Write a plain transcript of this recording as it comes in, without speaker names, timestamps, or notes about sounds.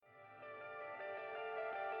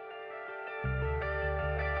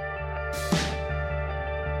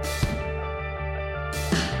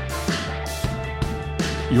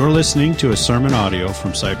You're listening to a sermon audio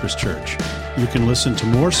from Cypress Church. You can listen to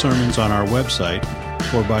more sermons on our website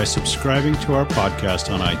or by subscribing to our podcast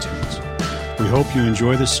on iTunes. We hope you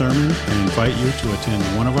enjoy the sermon and invite you to attend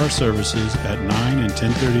one of our services at 9 and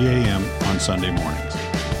 10:30 a.m. on Sunday mornings.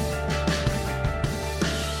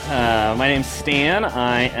 My name's Stan.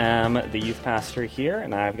 I am the youth pastor here,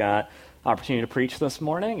 and I've got opportunity to preach this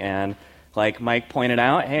morning. And like Mike pointed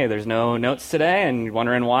out, hey, there's no notes today, and you're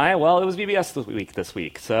wondering why? Well, it was VBS this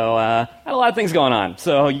week, so I had a lot of things going on.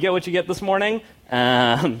 So you get what you get this morning.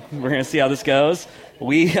 We're going to see how this goes.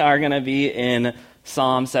 We are going to be in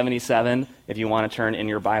Psalm 77. If you want to turn in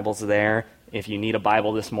your Bibles there, if you need a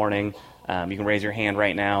Bible this morning, you can raise your hand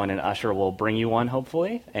right now, and an usher will bring you one,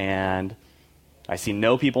 hopefully. And I see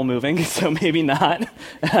no people moving, so maybe not.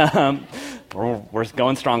 We're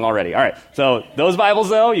going strong already. All right, so those Bibles,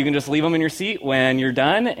 though, you can just leave them in your seat when you're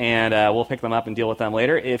done, and we'll pick them up and deal with them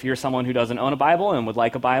later. If you're someone who doesn't own a Bible and would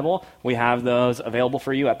like a Bible, we have those available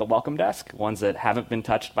for you at the welcome desk, ones that haven't been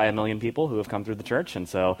touched by a million people who have come through the church, and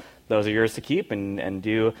so those are yours to keep and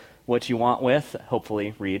do what you want with,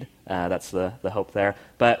 hopefully read. That's the hope there.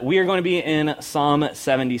 But we are going to be in Psalm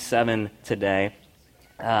 77 today.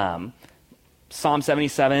 Psalm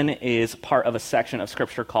 77 is part of a section of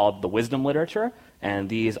Scripture called the Wisdom Literature, and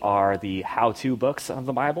these are the how-to books of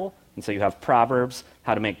the Bible. And so you have Proverbs,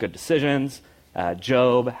 how to make good decisions,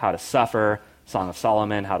 Job, how to suffer, Song of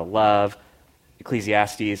Solomon, how to love,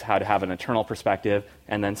 Ecclesiastes, how to have an eternal perspective,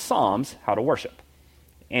 and then Psalms, how to worship.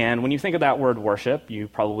 And when you think of that word worship, you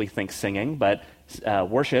probably think singing, but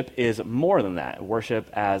worship is more than that. Worship,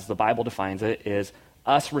 as the Bible defines it, is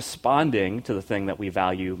us responding to the thing that we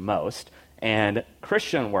value most. And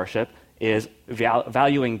Christian worship is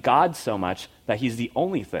valuing God so much that he's the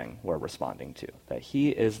only thing we're responding to, that he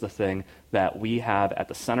is the thing that we have at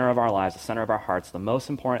the center of our lives, the center of our hearts, the most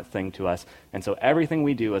important thing to us. And so everything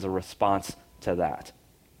we do is a response to that.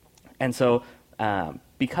 And so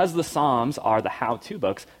because the Psalms are the how-to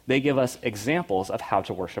books, they give us examples of how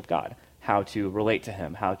to worship God, how to relate to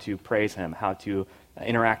him, how to praise him, how to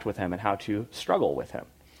interact with him, and how to struggle with him.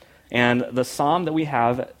 And the psalm that we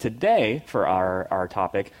have today for our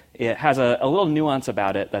topic, it has a little nuance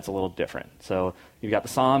about it that's a little different. So you've got the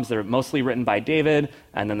Psalms that are mostly written by David,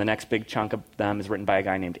 and then the next big chunk of them is written by a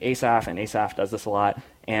guy named Asaph, and Asaph does this a lot.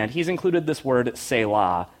 And he's included this word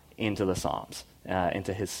Selah into the Psalms,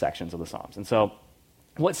 into his sections of the Psalms. And so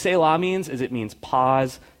what Selah means is it means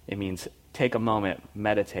pause, it means take a moment,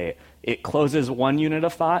 meditate. It closes one unit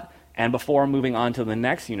of thought, and before moving on to the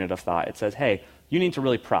next unit of thought, it says, hey, you need to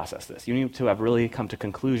really process this. You need to have really come to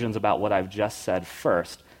conclusions about what I've just said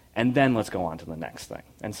first, and then let's go on to the next thing.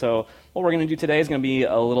 And so what we're going to do today is going to be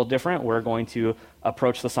a little different. We're going to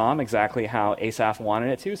approach the psalm exactly how Asaph wanted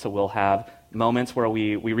it to. So we'll have moments where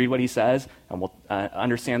we read what he says, and we'll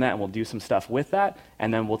understand that, and we'll do some stuff with that,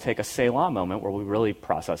 and then we'll take a Selah moment where we really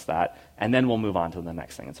process that, and then we'll move on to the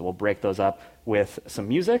next thing. And so we'll break those up with some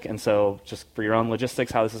music. And so just for your own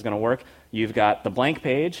logistics, how this is going to work, you've got the blank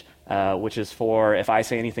page, which is for if I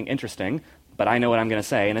say anything interesting, but I know what I'm going to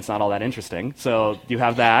say, and it's not all that interesting. So you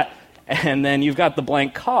have that. And then you've got the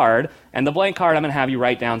blank card, and the blank card, I'm going to have you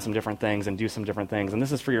write down some different things and do some different things, and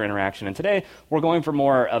this is for your interaction. And today, we're going for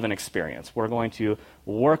more of an experience. We're going to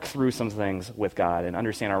work through some things with God and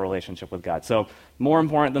understand our relationship with God. So more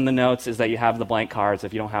important than the notes is that you have the blank cards.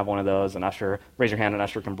 If you don't have one of those, an usher, raise your hand, an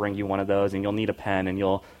usher can bring you one of those, and you'll need a pen, and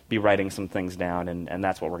you'll be writing some things down, and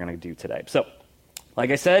that's what we're going to do today. So, like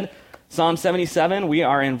I said, Psalm 77, we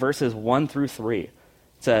are in verses 1 through 3. It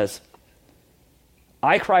says,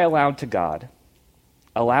 I cry aloud to God,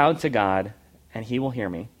 and he will hear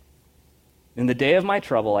me. In the day of my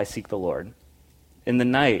trouble, I seek the Lord. In the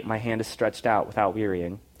night, my hand is stretched out without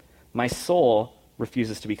wearying. My soul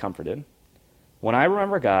refuses to be comforted. When I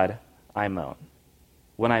remember God, I moan.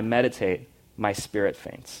 When I meditate, my spirit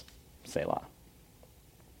faints. Selah.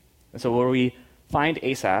 And so where we find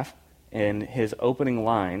Asaph in his opening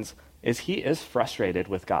lines is he is frustrated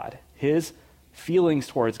with God. His feelings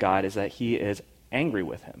towards God is that he is angry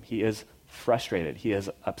with him. He is frustrated. He is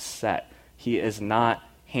upset. He is not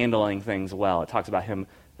handling things well. It talks about him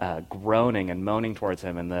groaning and moaning towards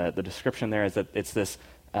him, and the description there is that it's this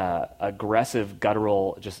aggressive,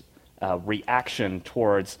 guttural just reaction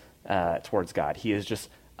towards God. He is just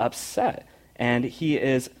upset, and he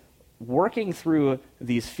is working through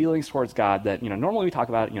these feelings towards God that, normally we talk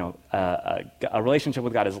about, a relationship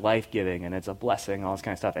with God is life-giving and it's a blessing, all this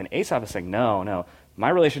kind of stuff. And Asaph is saying, no, my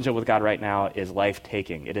relationship with God right now is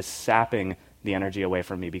life-taking. It is sapping the energy away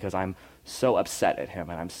from me because I'm so upset at him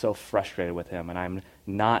and I'm so frustrated with him and I'm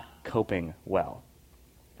not coping well.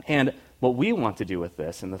 And what we want to do with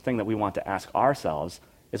this, and the thing that we want to ask ourselves,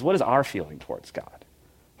 is what is our feeling towards God?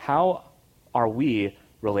 How are we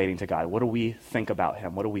relating to God? What do we think about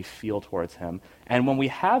him? What do we feel towards him? And when we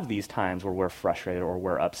have these times where we're frustrated or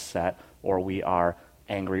we're upset or we are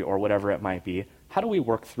angry or whatever it might be, how do we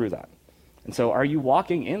work through that? And so are you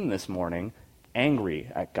walking in this morning angry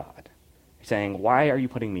at God? Saying, why are you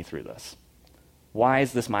putting me through this? Why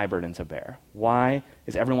is this my burden to bear? Why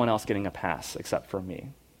is everyone else getting a pass except for me?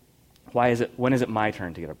 When is it my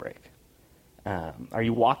turn to get a break? Are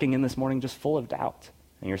you walking in this morning just full of doubt?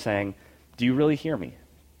 And you're saying, do you really hear me?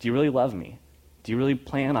 Do you really love me? Do you really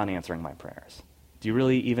plan on answering my prayers? Do you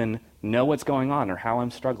really even know what's going on or how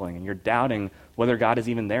I'm struggling? And you're doubting whether God is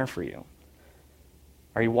even there for you.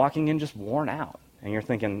 Are you walking in just worn out? And you're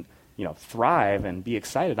thinking, thrive and be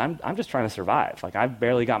excited. I'm just trying to survive. Like, I've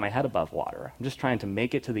barely got my head above water. I'm just trying to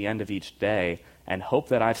make it to the end of each day and hope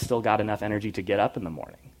that I've still got enough energy to get up in the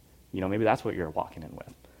morning. Maybe that's what you're walking in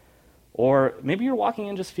with. Or maybe you're walking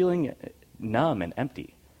in just feeling numb and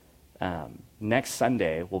empty. Next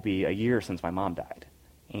Sunday will be a year since my mom died.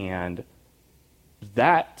 And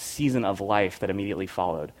that season of life that immediately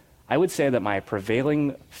followed, I would say that my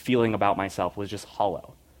prevailing feeling about myself was just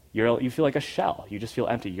hollow. You feel like a shell. You just feel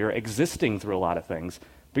empty. You're existing through a lot of things,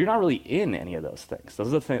 but you're not really in any of those things.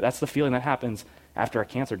 That's the feeling that happens after a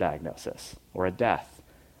cancer diagnosis or a death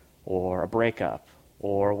or a breakup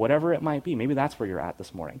or whatever it might be. Maybe that's where you're at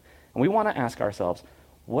this morning. And we want to ask ourselves,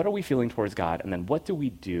 what are we feeling towards God? And then what do we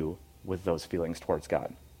do with those feelings towards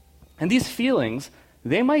God? And these feelings,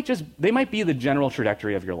 they might be the general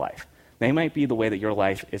trajectory of your life. They might be the way that your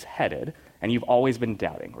life is headed, and you've always been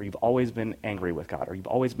doubting, or you've always been angry with God, or you've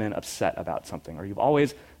always been upset about something, or you've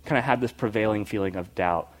always kind of had this prevailing feeling of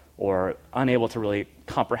doubt, or unable to really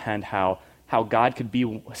comprehend how God could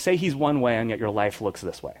be, say he's one way, and yet your life looks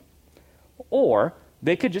this way. Or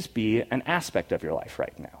they could just be an aspect of your life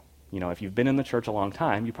right now. If you've been in the church a long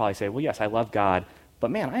time, you probably say, well, yes, I love God,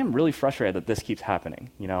 but man, I am really frustrated that this keeps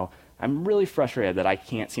happening. I'm really frustrated that I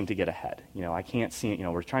can't seem to get ahead. I can't see,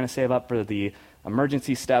 we're trying to save up for the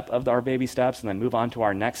emergency step of our baby steps and then move on to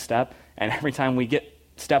our next step. And every time we get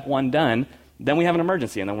step one done, then we have an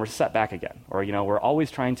emergency and then we're set back again. Or, we're always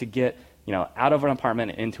trying to get, out of an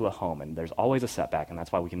apartment and into a home, and there's always a setback, and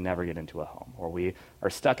that's why we can never get into a home. Or we are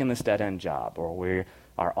stuck in this dead-end job, or we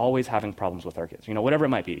are always having problems with our kids. Whatever it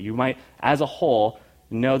might be. You might, as a whole,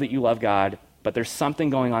 know that you love God, but there's something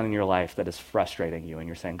going on in your life that is frustrating you, and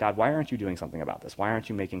you're saying, God, why aren't you doing something about this? Why aren't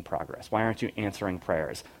you making progress? Why aren't you answering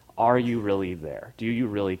prayers? Are you really there? Do you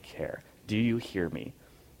really care? Do you hear me?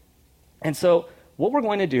 And so what we're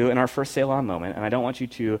going to do in our first Selah moment, and I don't want you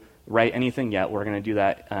to write anything yet. We're going to do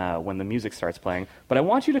that when the music starts playing. But I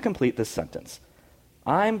want you to complete this sentence.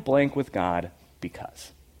 I'm blank with God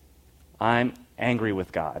because. I'm angry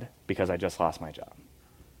with God because I just lost my job.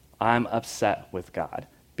 I'm upset with God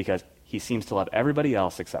because he seems to love everybody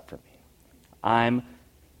else except for me. I'm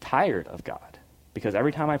tired of God because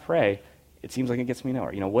every time I pray, it seems like it gets me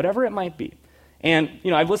nowhere. Whatever it might be. And,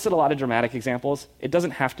 I've listed a lot of dramatic examples. It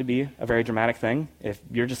doesn't have to be a very dramatic thing. If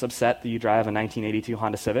you're just upset that you drive a 1982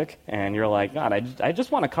 Honda Civic and you're like, God, I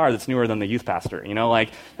just want a car that's newer than the youth pastor.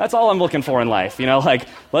 That's all I'm looking for in life.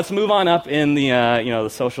 Let's move on up in the, the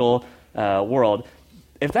social world.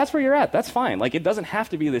 If that's where you're at, that's fine. It doesn't have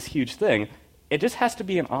to be this huge thing. It just has to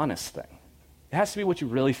be an honest thing. It has to be what you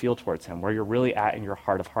really feel towards him, where you're really at in your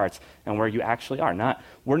heart of hearts, and where you actually are.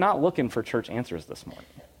 We're not looking for church answers this morning.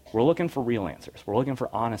 We're looking for real answers. We're looking for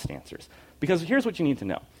honest answers. Because here's what you need to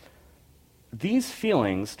know. These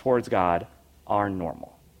feelings towards God are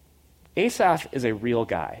normal. Asaph is a real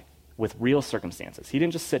guy with real circumstances. He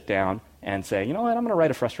didn't just sit down and say, you know what, I'm going to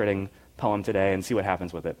write a frustrating poem today and see what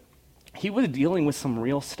happens with it. He was dealing with some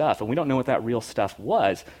real stuff, and we don't know what that real stuff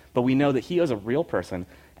was, but we know that he is a real person,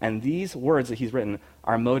 and these words that he's written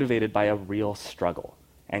are motivated by a real struggle.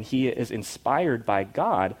 And he is inspired by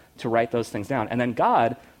God to write those things down. And then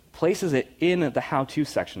God places it in the how-to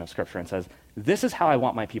section of Scripture and says, this is how I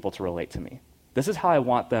want my people to relate to me. This is how I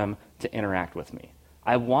want them to interact with me.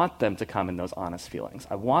 I want them to come in those honest feelings.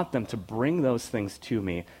 I want them to bring those things to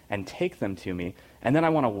me and take them to me, and then I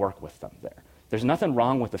want to work with them there. There's nothing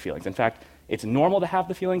wrong with the feelings. In fact, it's normal to have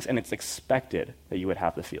the feelings, and it's expected that you would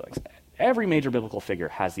have the feelings. Every major biblical figure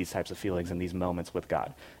has these types of feelings in these moments with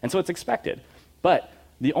God. And so it's expected. But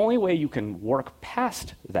the only way you can work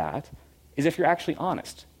past that is if you're actually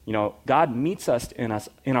honest. God meets us in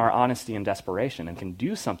our honesty and desperation and can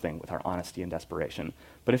do something with our honesty and desperation.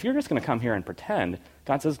 But if you're just going to come here and pretend,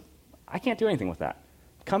 God says, I can't do anything with that.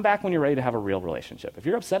 Come back when you're ready to have a real relationship. If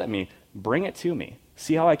you're upset at me, bring it to me.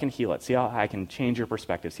 See how I can heal it. See how I can change your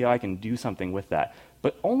perspective. See how I can do something with that.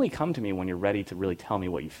 But only come to me when you're ready to really tell me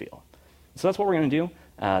what you feel. So that's what we're going to do.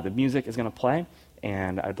 The music is going to play,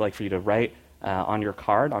 and I'd like for you to write on your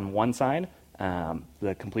card on one side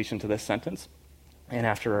the completion to this sentence. And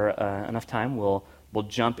after enough time, we'll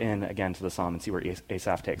jump in again to the psalm and see where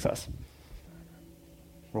Asaph takes us.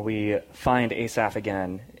 Where we find Asaph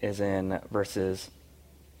again is in verses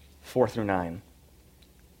 4 through 9.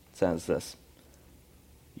 It says this: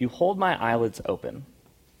 "You hold my eyelids open.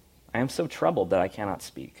 I am so troubled that I cannot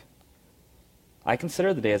speak. I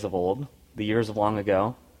consider the days of old, the years of long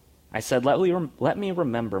ago. I said, let me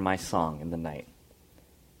remember my song in the night.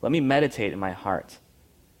 Let me meditate in my heart.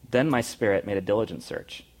 Then my spirit made a diligent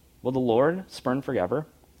search. Will the Lord spurn forever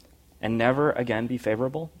and never again be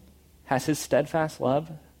favorable? Has his steadfast love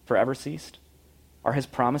forever ceased? Are his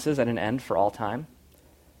promises at an end for all time?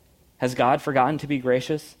 Has God forgotten to be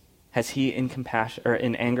gracious? Has he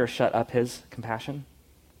in anger shut up his compassion?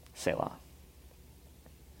 Selah."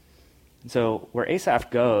 And so where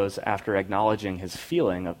Asaph goes after acknowledging his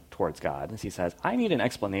feeling towards God is he says, I need an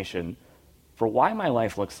explanation for why my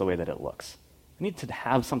life looks the way that it looks. I need to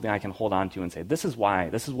have something I can hold on to and say, this is why,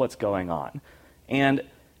 this is what's going on. And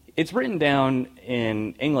it's written down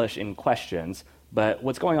in English in questions, but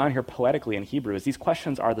what's going on here poetically in Hebrew is these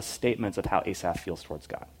questions are the statements of how Asaph feels towards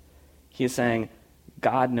God. He is saying,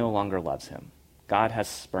 God no longer loves him. God has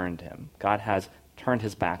spurned him. God has turned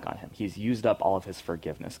his back on him. He's used up all of his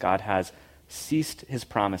forgiveness. God has ceased his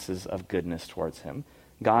promises of goodness towards him.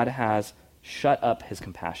 God has shut up his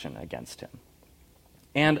compassion against him.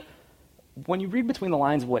 And when you read between the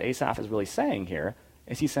lines of what Asaph is really saying here,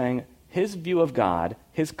 is he's saying his view of God,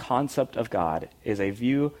 his concept of God, is a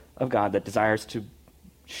view of God that desires to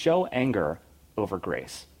show anger over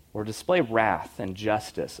grace, or display wrath and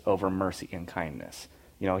justice over mercy and kindness.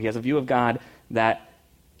 He has a view of God that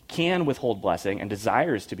can withhold blessing and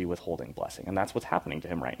desires to be withholding blessing, and that's what's happening to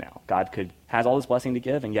him right now. God has all this blessing to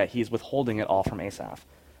give, and yet he's withholding it all from Asaph.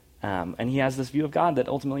 And he has this view of God that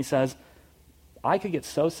ultimately says, I could get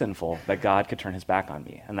so sinful that God could turn his back on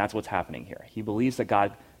me, and that's what's happening here. He believes that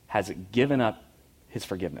God has given up his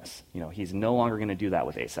forgiveness. He's no longer going to do that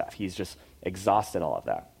with Asaph. He's just exhausted all of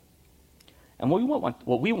that. And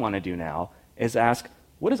what we want to do now is ask,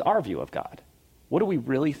 what is our view of God? What do we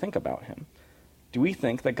really think about him? Do we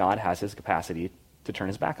think that God has his capacity to turn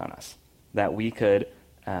his back on us? That we could,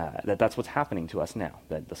 that's what's happening to us now?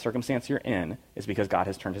 That the circumstance you're in is because God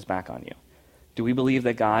has turned his back on you? Do we believe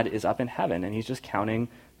that God is up in heaven and he's just counting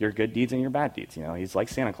your good deeds and your bad deeds? He's like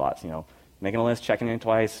Santa Claus, making a list, checking in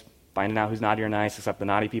twice, finding out who's naughty or nice, except the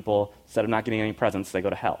naughty people, instead of not getting any presents, they go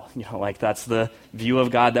to hell. That's the view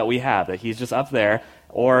of God that we have, that he's just up there,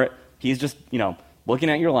 or he's just, looking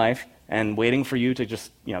at your life and waiting for you to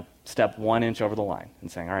just, step 1 inch over the line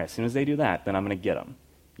and saying, all right, as soon as they do that, then I'm going to get them.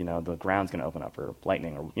 The ground's going to open up, or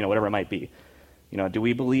lightning, or, whatever it might be. Do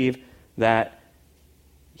we believe that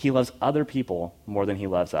he loves other people more than he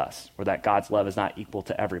loves us, or that God's love is not equal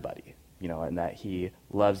to everybody, and that he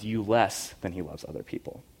loves you less than he loves other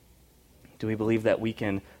people? Do we believe that we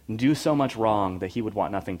can do so much wrong that he would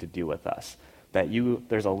want nothing to do with us? That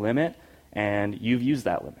there's a limit, and you've used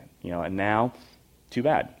that limit, and now, too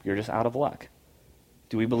bad, you're just out of luck.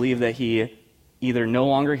 Do we believe that he either no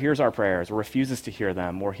longer hears our prayers, or refuses to hear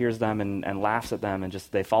them, or hears them and laughs at them, and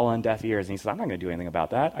just they fall on deaf ears, and he says, I'm not going to do anything about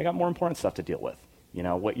that. I got more important stuff to deal with.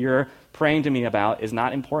 What you're praying to me about is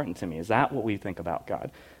not important to me. Is that what we think about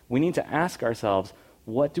God? We need to ask ourselves,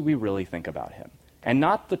 what do we really think about him? And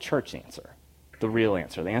not the church answer, the real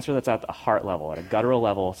answer, the answer that's at the heart level, at a guttural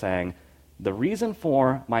level, saying, the reason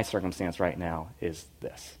for my circumstance right now is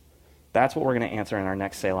this. That's what we're going to answer in our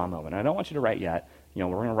next Selah moment. And I don't want you to write yet. We're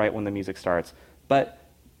going to write when the music starts. But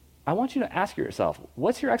I want you to ask yourself,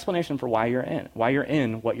 what's your explanation for why you're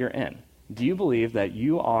in what you're in? Do you believe that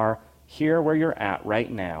you are here where you're at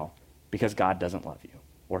right now because God doesn't love you,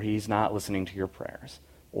 or he's not listening to your prayers,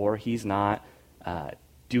 or he's not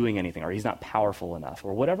doing anything, or he's not powerful enough,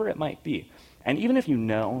 or whatever it might be? And even if you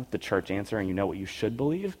know the church answer and you know what you should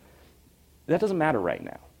believe, that doesn't matter right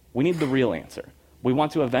now. We need the real answer. We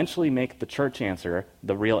want to eventually make the church answer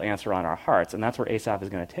the real answer on our hearts, and that's where Asaph is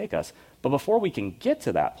going to take us. But before we can get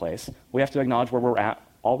to that place, we have to acknowledge where we're at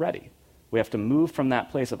already. We have to move from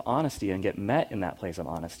that place of honesty and get met in that place of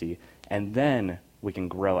honesty, and then we can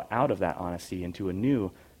grow out of that honesty into a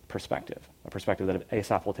new perspective, a perspective that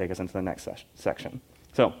Asaph will take us into the next section.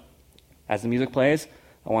 So, as the music plays,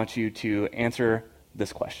 I want you to answer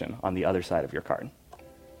this question on the other side of your card.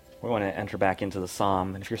 We want to enter back into the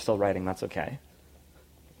psalm, and if you're still writing, that's okay.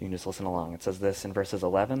 You can just listen along. It says this in verses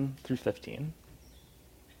 11 through 15.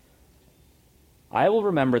 I will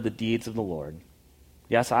remember the deeds of the Lord.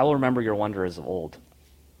 Yes, I will remember your wonders of old.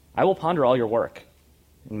 I will ponder all your work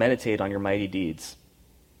and meditate on your mighty deeds.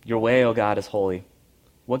 Your way, O God, is holy.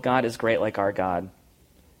 What God is great like our God?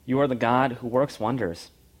 You are the God who works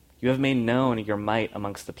wonders. You have made known your might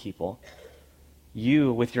amongst the people.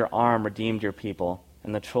 You, with your arm, redeemed your people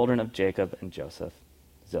and the children of Jacob and Joseph.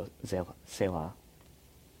 Selah.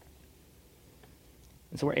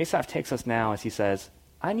 And so where Asaph takes us now is he says,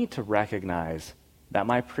 I need to recognize that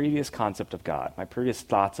my previous concept of God, my previous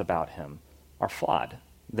thoughts about him, are flawed.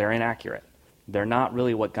 They're inaccurate. They're not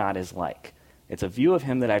really what God is like. It's a view of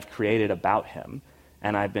him that I've created about him,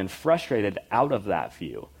 and I've been frustrated out of that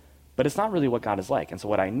view. But it's not really what God is like. And so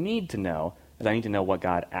what I need to know is I need to know what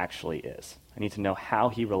God actually is. I need to know how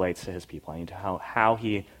he relates to his people. I need to know how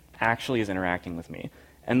he actually is interacting with me.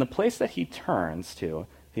 And the place that he turns to,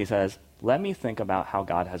 he says, let me think about how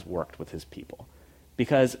God has worked with his people.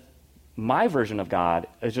 Because my version of God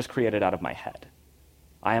is just created out of my head.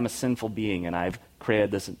 I am a sinful being, and I've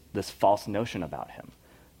created this false notion about him.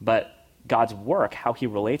 But God's work, how he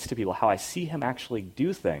relates to people, how I see him actually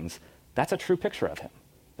do things, that's a true picture of him.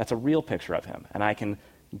 That's a real picture of him. And I can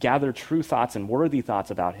gather true thoughts and worthy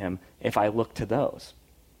thoughts about him if I look to those.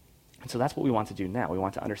 And so that's what we want to do now. We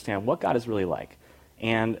want to understand what God is really like.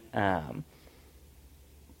 And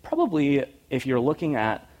probably if you're looking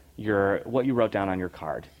at what you wrote down on your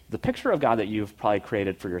card, the picture of God that you've probably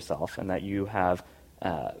created for yourself and that you have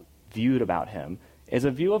viewed about him is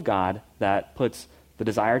a view of God that puts the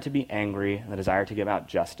desire to be angry and the desire to give out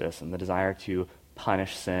justice and the desire to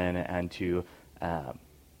punish sin and to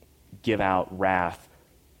give out wrath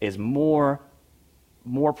is more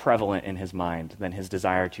prevalent in his mind than his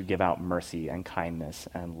desire to give out mercy and kindness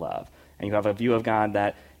and love. And you have a view of God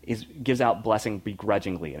that gives out blessing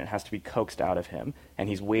begrudgingly, and it has to be coaxed out of him, and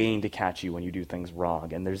he's waiting to catch you when you do things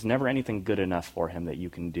wrong, and there's never anything good enough for him that you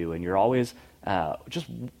can do, and you're always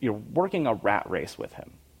you're working a rat race with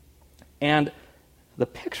him. And the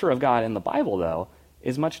picture of God in the Bible, though,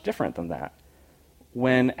 is much different than that.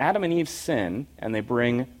 When Adam and Eve sin, and they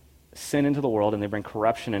bring sin into the world, and they bring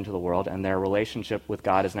corruption into the world, and their relationship with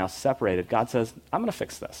God is now separated, God says, I'm going to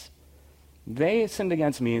fix this. They sinned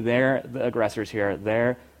against me. They're the aggressors here.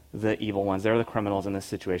 They're the evil ones. They're the criminals in this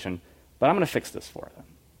situation. But I'm going to fix this for them.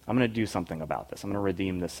 I'm going to do something about this. I'm going to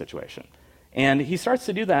redeem this situation. And he starts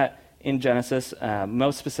to do that in Genesis,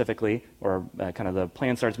 most specifically, or kind of the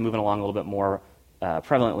plan starts moving along a little bit more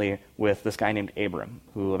prevalently with this guy named Abram,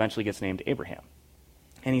 who eventually gets named Abraham.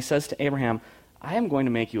 And he says to Abraham, I am going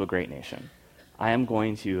to make you a great nation. I am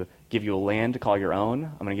going to give you a land to call your own.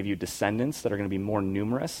 I'm going to give you descendants that are going to be more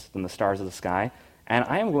numerous than the stars of the sky. And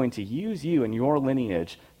I am going to use you and your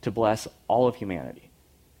lineage to bless all of humanity.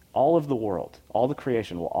 All of the world, all the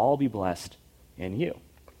creation will all be blessed in you.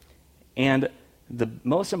 And the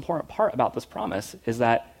most important part about this promise is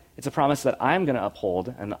that it's a promise that I'm going to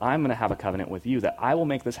uphold, and I'm going to have a covenant with you that I will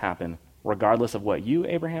make this happen regardless of what you,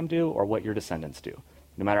 Abraham, do or what your descendants do.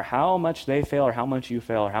 No matter how much they fail or how much you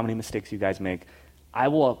fail or how many mistakes you guys make, I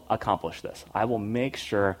will accomplish this. I will make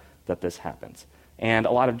sure that this happens. And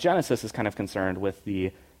a lot of Genesis is kind of concerned with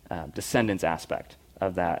the descendants aspect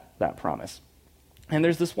of that promise. And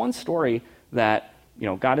there's this one story that,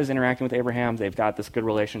 God is interacting with Abraham. They've got this good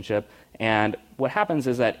relationship. And what happens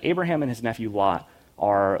is that Abraham and his nephew Lot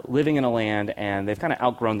are living in a land, and they've kind of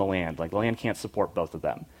outgrown the land. Like, the land can't support both of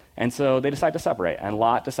them. And so they decide to separate, and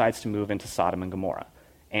Lot decides to move into Sodom and Gomorrah.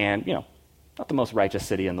 And, not the most righteous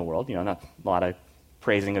city in the world, not a lot of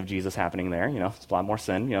praising of Jesus happening there, it's a lot more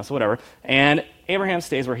sin, so whatever. And Abraham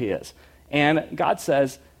stays where he is. And God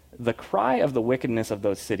says, the cry of the wickedness of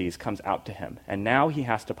those cities comes out to him, and now he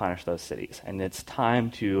has to punish those cities. And it's time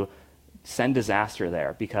to send disaster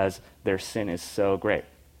there because their sin is so great.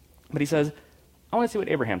 But he says, I want to see what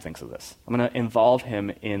Abraham thinks of this. I'm going to involve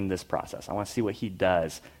him in this process. I want to see what he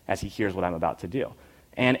does as he hears what I'm about to do.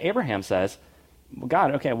 And Abraham says, well,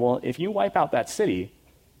 God, okay, well, if you wipe out that city,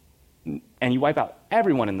 and you wipe out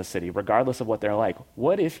everyone in the city, regardless of what they're like,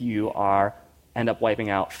 what if you end up wiping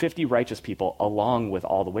out 50 righteous people along with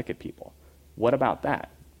all the wicked people? What about that?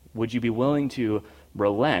 Would you be willing to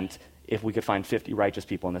relent if we could find 50 righteous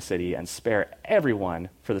people in the city and spare everyone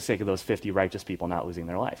for the sake of those 50 righteous people not losing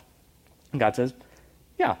their life? And God says,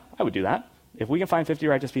 yeah, I would do that. If we can find 50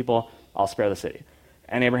 righteous people, I'll spare the city.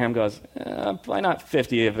 And Abraham goes, probably not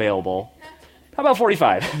 50 available. How about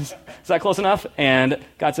 45? Is that close enough? And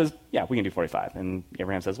God says, yeah, we can do 45. And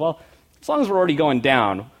Abraham says, well, as long as we're already going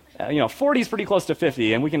down, 40 is pretty close to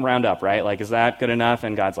 50, and we can round up, right? Like, is that good enough?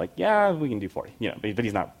 And God's like, yeah, we can do 40. But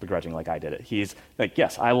he's not begrudging like I did it. He's like,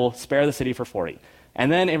 yes, I will spare the city for 40. And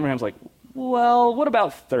then Abraham's like, well, what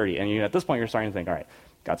about 30? And at this point, you're starting to think, all right,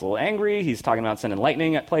 God's a little angry. He's talking about sending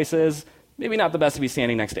lightning at places. Maybe not the best to be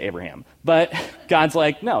standing next to Abraham. But God's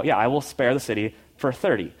like, no, yeah, I will spare the city For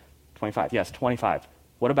 30, 25, yes, 25.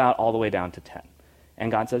 What about all the way down to 10?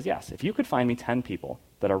 And God says, yes, if you could find me 10 people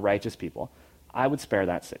that are righteous people, I would spare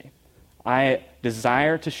that city. I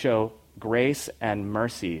desire to show grace and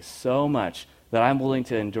mercy so much that I'm willing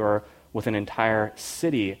to endure with an entire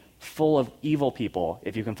city full of evil people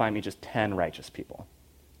if you can find me just 10 righteous people.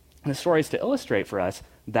 And the story is to illustrate for us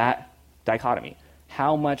that dichotomy,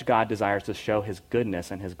 how much God desires to show his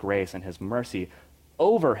goodness and his grace and his mercy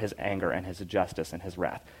over his anger and his justice and his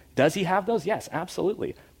wrath. Does he have those? Yes,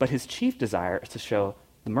 absolutely. But his chief desire is to show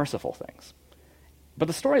the merciful things. But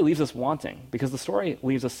the story leaves us wanting, because the story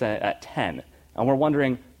leaves us at 10, and we're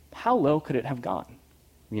wondering, how low could it have gone?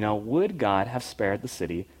 Would God have spared the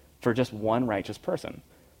city for just one righteous person?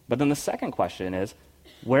 But then the second question is,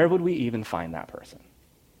 where would we even find that person?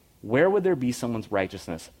 Where would there be someone's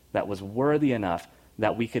righteousness that was worthy enough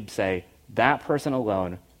that we could say, that person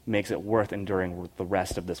alone makes it worth enduring the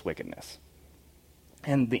rest of this wickedness?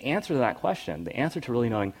 And the answer to that question, the answer to really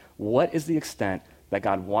knowing what is the extent that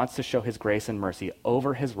God wants to show his grace and mercy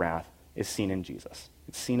over his wrath, is seen in Jesus.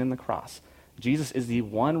 It's seen in the cross. Jesus is the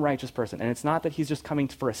one righteous person. And it's not that he's just coming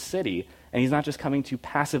for a city, and he's not just coming to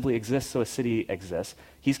passively exist so a city exists.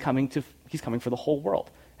 He's coming for the whole world.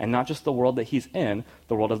 And not just the world that he's in,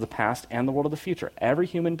 the world of the past and the world of the future. Every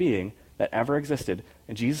human being that ever existed,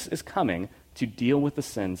 and Jesus is coming to deal with the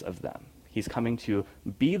sins of them. He's coming to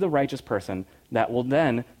be the righteous person that will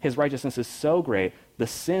then, his righteousness is so great, the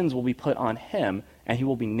sins will be put on him, and he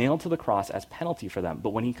will be nailed to the cross as penalty for them.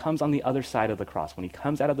 But when he comes on the other side of the cross, when he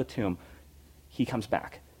comes out of the tomb, he comes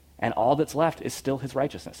back. And all that's left is still his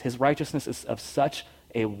righteousness. His righteousness is of such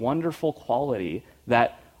a wonderful quality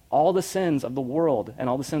that all the sins of the world and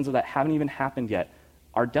all the sins that haven't even happened yet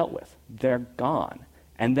are dealt with. They're gone.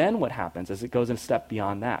 And then what happens is it goes a step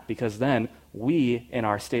beyond that, because then we, in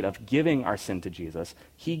our state of giving our sin to Jesus,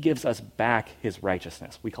 he gives us back his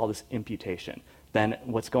righteousness. We call this imputation. Then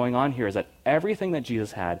what's going on here is that everything that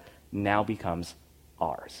Jesus had now becomes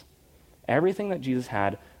ours. Everything that Jesus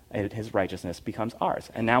had, his righteousness, becomes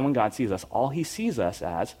ours. And now when God sees us, all he sees us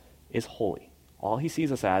as is holy. All he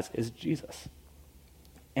sees us as is Jesus.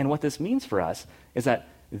 And what this means for us is that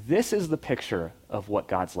this is the picture of what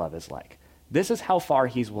God's love is like. This is how far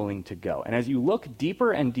he's willing to go. And as you look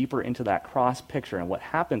deeper and deeper into that cross picture and what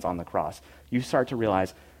happens on the cross, you start to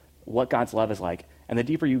realize what God's love is like. And the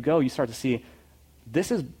deeper you go, you start to see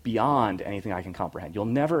this is beyond anything I can comprehend. You'll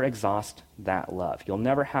never exhaust that love. You'll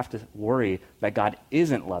never have to worry that God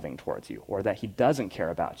isn't loving towards you or that he doesn't care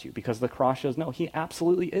about you, because the cross shows, no, he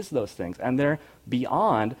absolutely is those things. And they're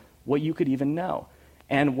beyond what you could even know.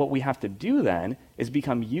 And what we have to do then is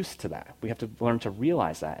become used to that. We have to learn to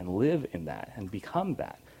realize that and live in that and become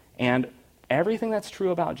that. And everything that's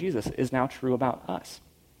true about Jesus is now true about us.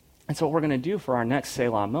 And so what we're going to do for our next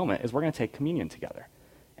Selah moment is we're going to take communion together.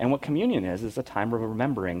 And what communion is a time of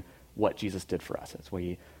remembering what Jesus did for us. As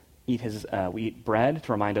we eat bread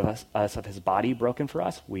to remind us of his body broken for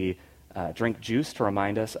us. We drink juice to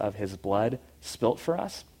remind us of his blood spilt for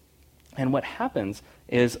us. And what happens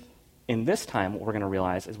is, in this time, what we're going to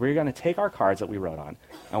realize is we're going to take our cards that we wrote on,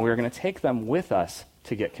 and we're going to take them with us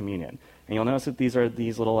to get communion. And you'll notice that these are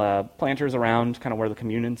these little planters around kind of where the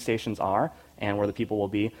communion stations are and where the people will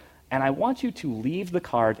be. And I want you to leave the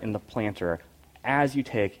card in the planter as you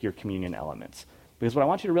take your communion elements. Because what I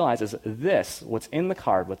want you to realize is this, what's in the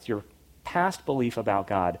card, what's your past belief about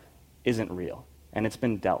God, isn't real, and it's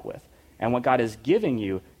been dealt with. And what God is giving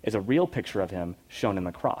you is a real picture of him shown in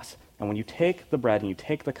the cross. And when you take the bread and you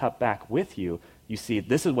take the cup back with you, you see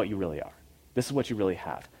this is what you really are. This is what you really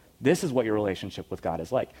have. This is what your relationship with God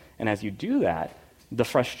is like. And as you do that, the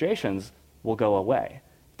frustrations will go away.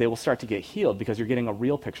 They will start to get healed because you're getting a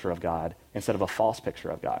real picture of God instead of a false picture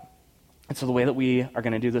of God. And so the way that we are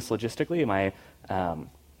going to do this logistically, my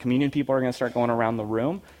communion people are going to start going around the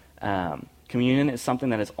room. Communion is something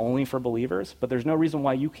that is only for believers, but there's no reason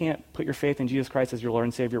why you can't put your faith in Jesus Christ as your Lord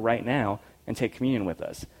and Savior right now and take communion with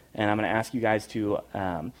us. And I'm going to ask you guys to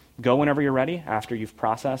go whenever you're ready after you've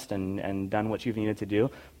processed and done what you've needed to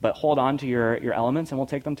do. But hold on to your elements and we'll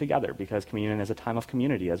take them together, because communion is a time of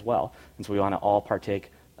community as well. And so we want to all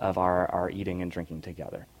partake of our eating and drinking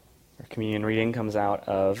together. Our communion reading comes out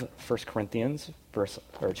of 1 Corinthians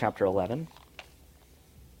chapter 11.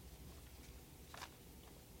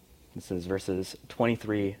 This is verses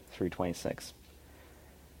 23 through 26.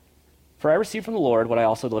 For I received from the Lord what I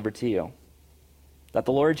also delivered to you, that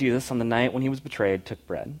the Lord Jesus, on the night when he was betrayed, took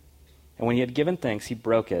bread. And when he had given thanks, he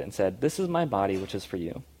broke it and said, "This is my body, which is for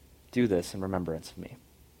you. Do this in remembrance of me."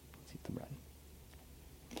 Let's eat the bread.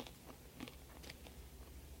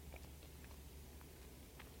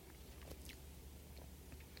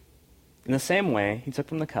 In the same way, he took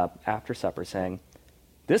from the cup after supper, saying,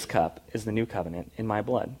 "This cup is the new covenant in my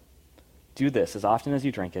blood. Do this as often as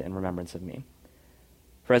you drink it in remembrance of me.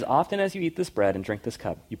 For as often as you eat this bread and drink this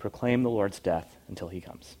cup, you proclaim the Lord's death until he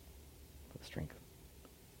comes." Let's drink.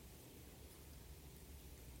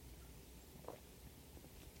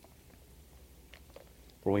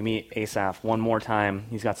 Where we meet Asaph one more time,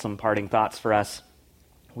 he's got some parting thoughts for us.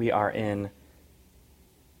 We are in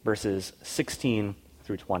verses 16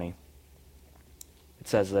 through 20. It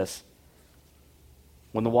says this: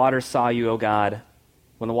 "When the waters saw you, O God,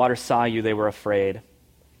 when the waters saw you, they were afraid.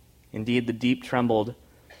 Indeed, the deep trembled.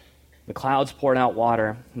 The clouds poured out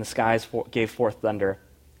water, and the skies gave forth thunder.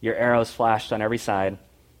 Your arrows flashed on every side.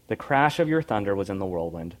 The crash of your thunder was in the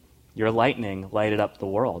whirlwind. Your lightning lighted up the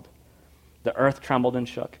world. The earth trembled and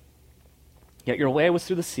shook. Yet your way was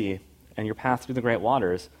through the sea, and your path through the great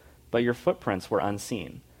waters, but your footprints were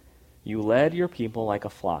unseen. You led your people like a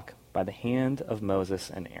flock by the hand of Moses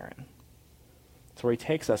and Aaron." So where he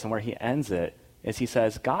takes us and where he ends it is he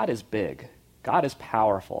says, God is big. God is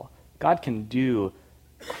powerful. God can do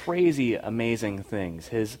crazy, amazing things.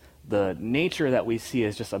 The nature that we see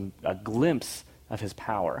is just a glimpse of his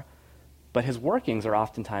power. But his workings are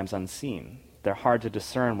oftentimes unseen. They're hard to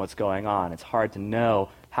discern what's going on. It's hard to know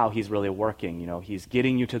how he's really working. He's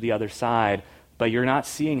getting you to the other side, but you're not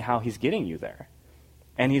seeing how he's getting you there.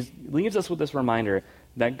 And he leaves us with this reminder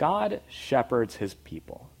that God shepherds his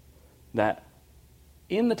people. That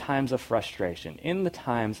in the times of frustration, in the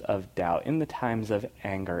times of doubt, in the times of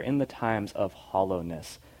anger, in the times of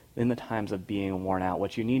hollowness, in the times of being worn out,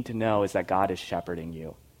 what you need to know is that God is shepherding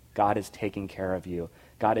you. God is taking care of you.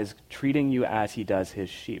 God is treating you as he does his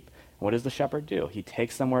sheep. And what does the shepherd do? He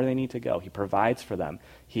takes them where they need to go. He provides for them.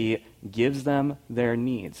 He gives them their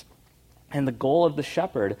needs. And the goal of the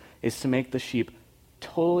shepherd is to make the sheep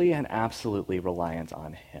totally and absolutely reliant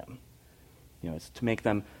on him. It's to make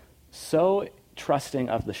them so trusting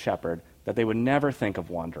of the shepherd that they would never think of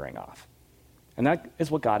wandering off. And that is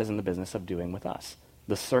what God is in the business of doing with us.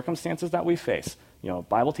 The circumstances that we face, the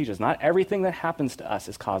Bible teaches not everything that happens to us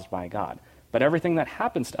is caused by God, but everything that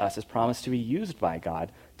happens to us is promised to be used by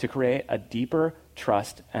God to create a deeper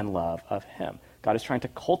trust and love of him. God is trying to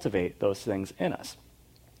cultivate those things in us.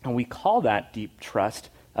 And we call that deep trust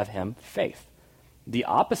of him faith. The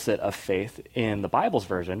opposite of faith in the Bible's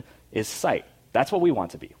version is sight. That's what we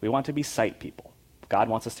want to be. We want to be sight people. God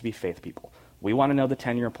wants us to be faith people. We want to know the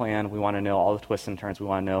 10-year plan. We want to know all the twists and turns. We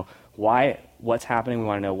want to know what's happening. We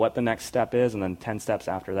want to know what the next step is, and then 10 steps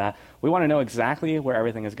after that. We want to know exactly where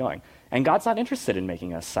everything is going. And God's not interested in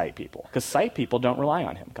making us sight people, because sight people don't rely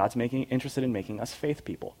on him. God's interested in making us faith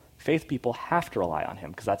people. Faith people have to rely on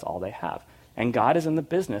him, because that's all they have. And God is in the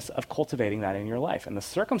business of cultivating that in your life. And the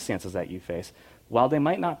circumstances that you face, while they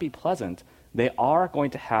might not be pleasant, they are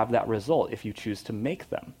going to have that result if you choose to make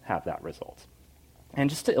them have that result. And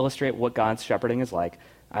just to illustrate what God's shepherding is like,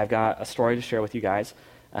 I've got a story to share with you guys.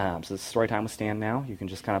 So this is story time with Stan now. You can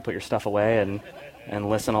just kind of put your stuff away and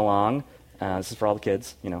listen along. This is for all the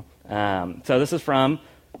kids, So this is from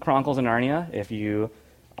Chronicles of Narnia. If you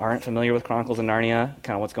aren't familiar with Chronicles of Narnia,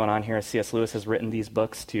 kind of what's going on here, C.S. Lewis has written these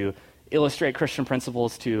books to illustrate Christian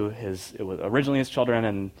principles to it was originally his children,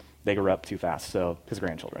 and they grew up too fast, so his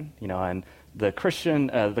grandchildren, and the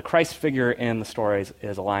Christ figure in the stories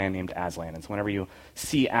is a lion named Aslan. And so whenever you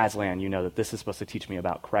see Aslan, you know that this is supposed to teach me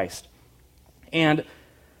about Christ. And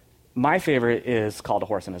my favorite is called A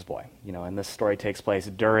Horse and His Boy, and this story takes place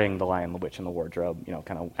during The Lion, the Witch, and the Wardrobe,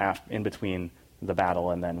 kind of in between the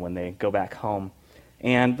battle and then when they go back home.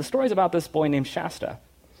 And the story is about this boy named Shasta.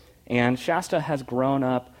 And Shasta has grown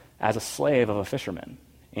up as a slave of a fisherman.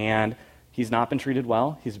 And he's not been treated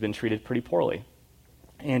well. He's been treated pretty poorly.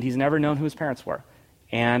 And he's never known who his parents were.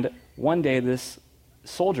 And one day this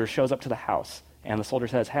soldier shows up to the house, and the soldier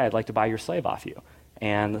says, "Hey, I'd like to buy your slave off you."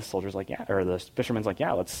 And the soldier's like, "Yeah," or the fisherman's like,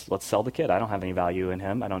 "Yeah, let's sell the kid. I don't have any value in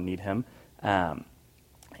him. I don't need him."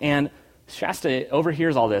 And Shasta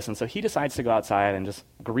overhears all this, and so he decides to go outside and just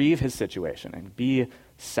grieve his situation and be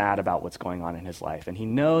sad about what's going on in his life. And he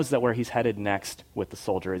knows that where he's headed next with the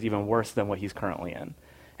soldier is even worse than what he's currently in.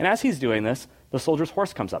 And as he's doing this, the soldier's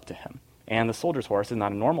horse comes up to him. And the soldier's horse is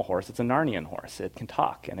not a normal horse, it's a Narnian horse. It can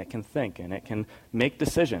talk, and it can think, and it can make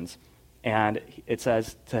decisions. And it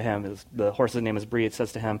says to him, the horse's name is Bree, it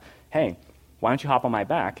says to him, "Hey, why don't you hop on my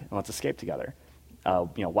back and let's escape together?"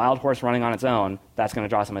 Wild horse running on its own, that's going to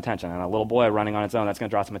draw some attention. And a little boy running on its own, that's going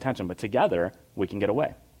to draw some attention. But together, we can get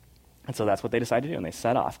away. And so that's what they decide to do, and they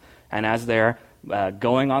set off. And as they're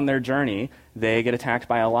going on their journey, they get attacked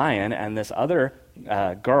by a lion, and this other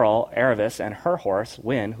girl, Aravis, and her horse,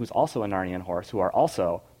 Win, who's also a Narnian horse, who are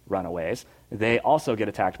also runaways, they also get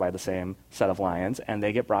attacked by the same set of lions, and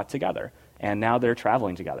they get brought together. And now they're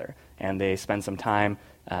traveling together, and they spend some time.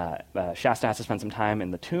 Shasta has to spend some time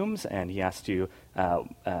in the tombs, and he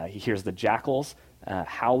hears the jackals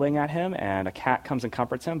howling at him, and a cat comes and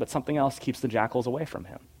comforts him, but something else keeps the jackals away from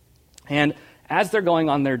him. And as they're going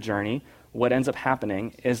on their journey, what ends up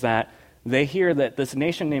happening is that they hear that this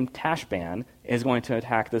nation named Tashban is going to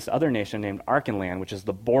attack this other nation named Archenland, which is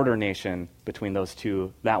the border nation between those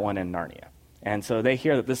two, that one and Narnia. And so they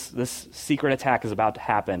hear that this secret attack is about to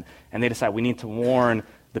happen, and they decide we need to warn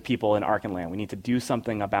the people in Archenland. We need to do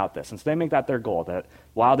something about this. And so they make that their goal, that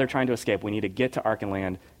while they're trying to escape, we need to get to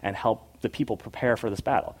Archenland and help the people prepare for this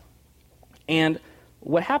battle. And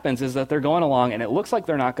what happens is that they're going along, and it looks like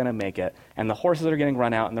they're not going to make it, and the horses are getting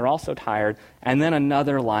run out, and they're all so tired, and then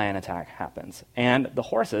another lion attack happens. And the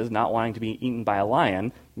horses, not wanting to be eaten by a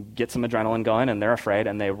lion, get some adrenaline going, and they're afraid,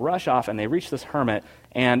 and they rush off, and they reach this hermit,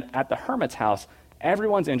 and at the hermit's house,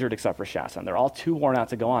 everyone's injured except for Shasta, and they're all too worn out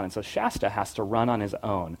to go on, and so Shasta has to run on his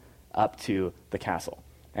own up to the castle.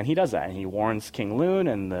 And he does that, and he warns King Lune,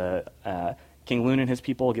 and King Lune and his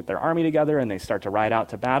people get their army together, and they start to ride out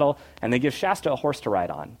to battle, and they give Shasta a horse to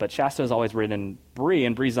ride on. But Shasta has always ridden Bree,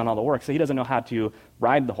 and Bree's done all the work, so he doesn't know how to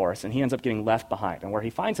ride the horse, and he ends up getting left behind. And where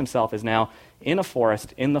he finds himself is now in a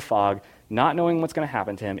forest, in the fog, not knowing what's going to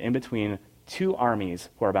happen to him, in between two armies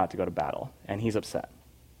who are about to go to battle, and he's upset.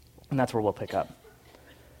 And that's where we'll pick up.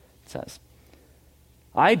 It says,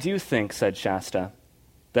 "I do think," said Shasta,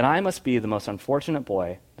 "that I must be the most unfortunate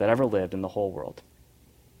boy that ever lived in the whole world.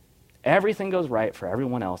 Everything goes right for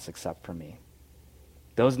everyone else except for me.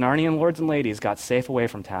 Those Narnian lords and ladies got safe away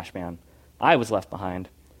from Tashban. I was left behind.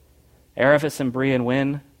 Erebus and Bree and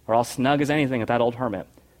Wyn are all snug as anything at that old hermit.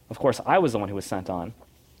 Of course, I was the one who was sent on.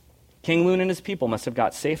 King Lune and his people must have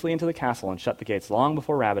got safely into the castle and shut the gates long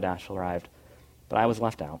before Rabadash arrived, but I was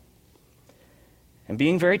left out. And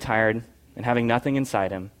being very tired and having nothing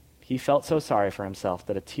inside him, he felt so sorry for himself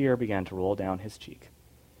that a tear began to roll down his cheek.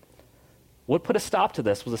 What put a stop to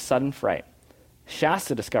this was a sudden fright.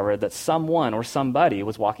 Shasta discovered that someone or somebody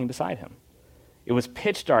was walking beside him. It was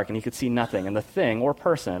pitch dark and he could see nothing, and the thing or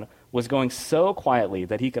person was going so quietly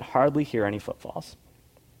that he could hardly hear any footfalls.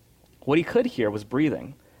 What he could hear was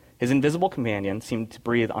breathing. His invisible companion seemed to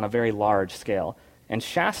breathe on a very large scale, and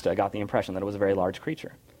Shasta got the impression that it was a very large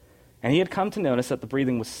creature. And he had come to notice that the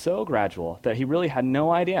breathing was so gradual that he really had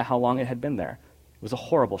no idea how long it had been there. It was a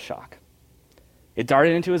horrible shock. It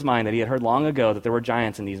darted into his mind that he had heard long ago that there were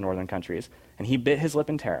giants in these northern countries, and he bit his lip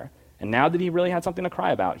in terror. And now that he really had something to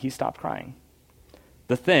cry about, he stopped crying.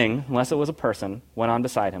 The thing, unless it was a person, went on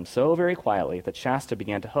beside him so very quietly that Shasta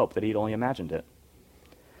began to hope that he'd only imagined it.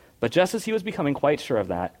 But just as he was becoming quite sure of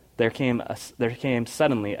that, there came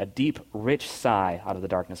suddenly a deep, rich sigh out of the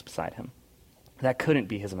darkness beside him. That couldn't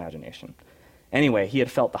be his imagination. Anyway, he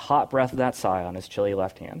had felt the hot breath of that sigh on his chilly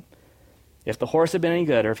left hand. If the horse had been any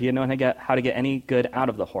good, or if he had known how to get any good out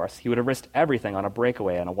of the horse, he would have risked everything on a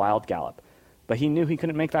breakaway and a wild gallop. But he knew he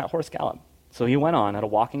couldn't make that horse gallop. So he went on at a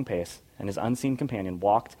walking pace, and his unseen companion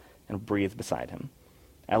walked and breathed beside him.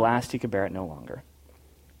 At last he could bear it no longer.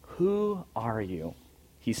 "Who are you?"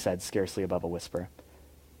 he said, scarcely above a whisper.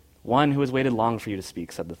 "One who has waited long for you to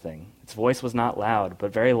speak," said the thing. Its voice was not loud,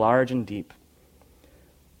 but very large and deep.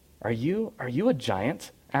 Are you a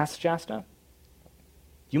giant?" asked Shasta.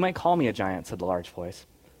 "You might call me a giant," said the large voice,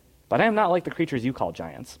 "but I am not like the creatures you call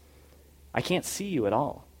giants." "I can't see you at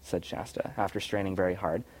all," said Shasta, after straining very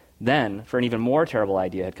hard. Then, for an even more terrible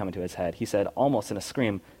idea had come into his head, he said, almost in a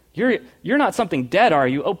scream, You're not something dead, are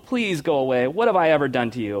you? Oh, please go away. What have I ever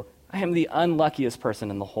done to you? I am the unluckiest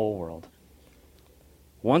person in the whole world."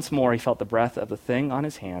 Once more he felt the breath of the thing on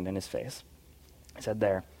his hand and his face. He said,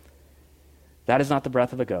 "There, that is not the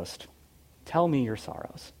breath of a ghost. Tell me your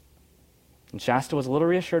sorrows." And Shasta was a little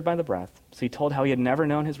reassured by the breath, so he told how he had never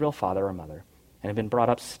known his real father or mother, and had been brought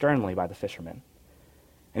up sternly by the fishermen.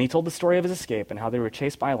 And he told the story of his escape, and how they were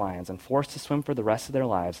chased by lions and forced to swim for the rest of their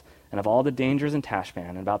lives, and of all the dangers in Tashban,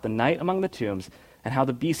 and about the night among the tombs, and how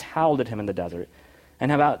the beasts howled at him in the desert,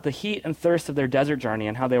 and about the heat and thirst of their desert journey,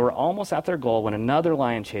 and how they were almost at their goal when another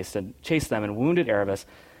lion chased them and wounded Erebus,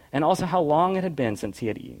 and also how long it had been since he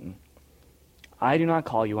had eaten. "I do not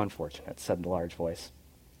call you unfortunate," said the large voice.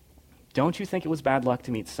 "Don't you think it was bad luck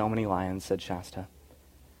to meet so many lions?" said Shasta.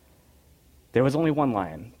 "There was only one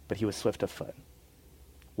lion, but he was swift of foot."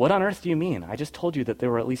 "What on earth do you mean? I just told you that there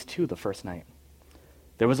were at least two the first night."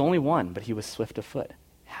 "There was only one, but he was swift of foot."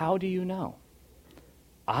 "How do you know?"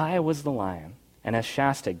 "I was the lion." And as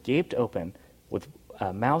Shasta gaped open with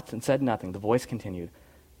mouth and said nothing, the voice continued,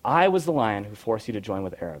 "I was the lion who forced you to join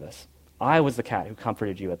with Erebus. I was the cat who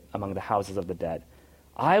comforted you among the houses of the dead.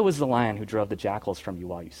 I was the lion who drove the jackals from you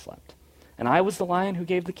while you slept. And I was the lion who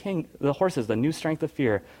gave the horses the new strength of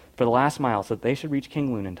fear for the last mile so that they should reach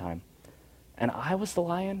King Loon in time. And I was the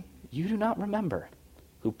lion you do not remember,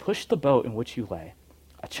 who pushed the boat in which you lay,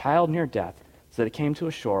 a child near death, so that it came to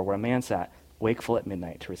a shore where a man sat, wakeful at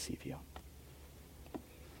midnight to receive you.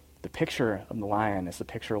 The picture of the lion is the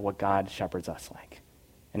picture of what God shepherds us like.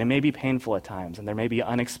 And it may be painful at times, and there may be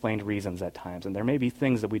unexplained reasons at times, and there may be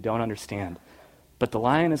things that we don't understand. But the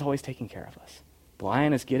lion is always taking care of us. The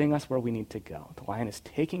lion is getting us where we need to go. The lion is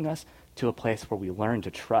taking us to a place where we learn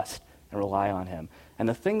to trust and rely on him. And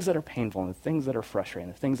the things that are painful and the things that are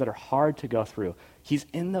frustrating, the things that are hard to go through, he's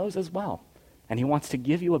in those as well. And he wants to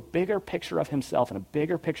give you a bigger picture of himself and a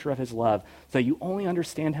bigger picture of his love so that you only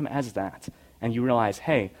understand him as that. And you realize,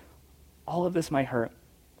 hey, all of this might hurt.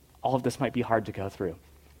 All of this might be hard to go through.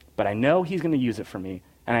 But I know he's going to use it for me,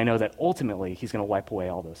 and I know that ultimately he's going to wipe away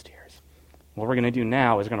all those tears. What we're going to do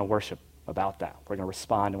now is we're going to worship about that. We're going to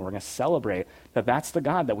respond, and we're going to celebrate that that's the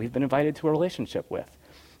God that we've been invited to a relationship with.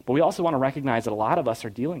 But we also want to recognize that a lot of us are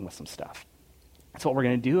dealing with some stuff. So what we're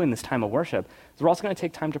going to do in this time of worship is we're also going to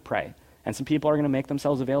take time to pray. And some people are going to make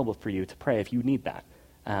themselves available for you to pray if you need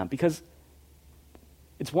that. Because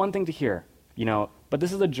it's one thing to hear, but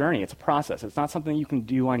this is a journey. It's a process. It's not something you can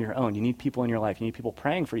do on your own. You need people in your life. You need people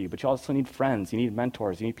praying for you, but you also need friends. You need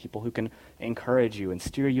mentors. You need people who can encourage you and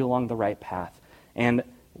steer you along the right path. And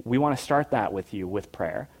we want to start that with you with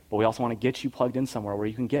prayer, but we also want to get you plugged in somewhere where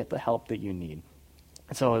you can get the help that you need.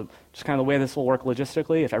 And so just kind of the way this will work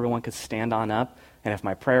logistically, if everyone could stand on up, and if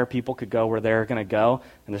my prayer people could go where they're going to go,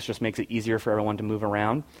 and this just makes it easier for everyone to move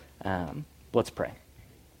around, let's pray.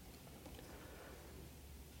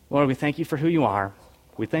 Lord, we thank you for who you are.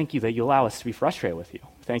 We thank you that you allow us to be frustrated with you.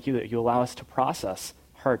 Thank you that you allow us to process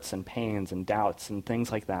hurts and pains and doubts and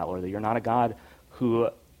things like that, Lord, that you're not a God who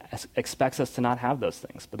expects us to not have those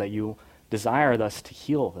things, but that you desire us to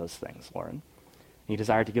heal those things, Lord. And you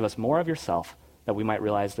desire to give us more of yourself, that we might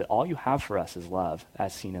realize that all you have for us is love,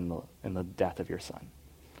 as seen in the death of your Son.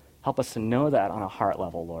 Help us to know that on a heart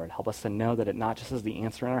level, Lord. Help us to know that it not just is the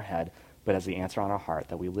answer in our head, but as the answer on our heart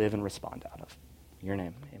that we live and respond out of. In your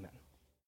name, amen.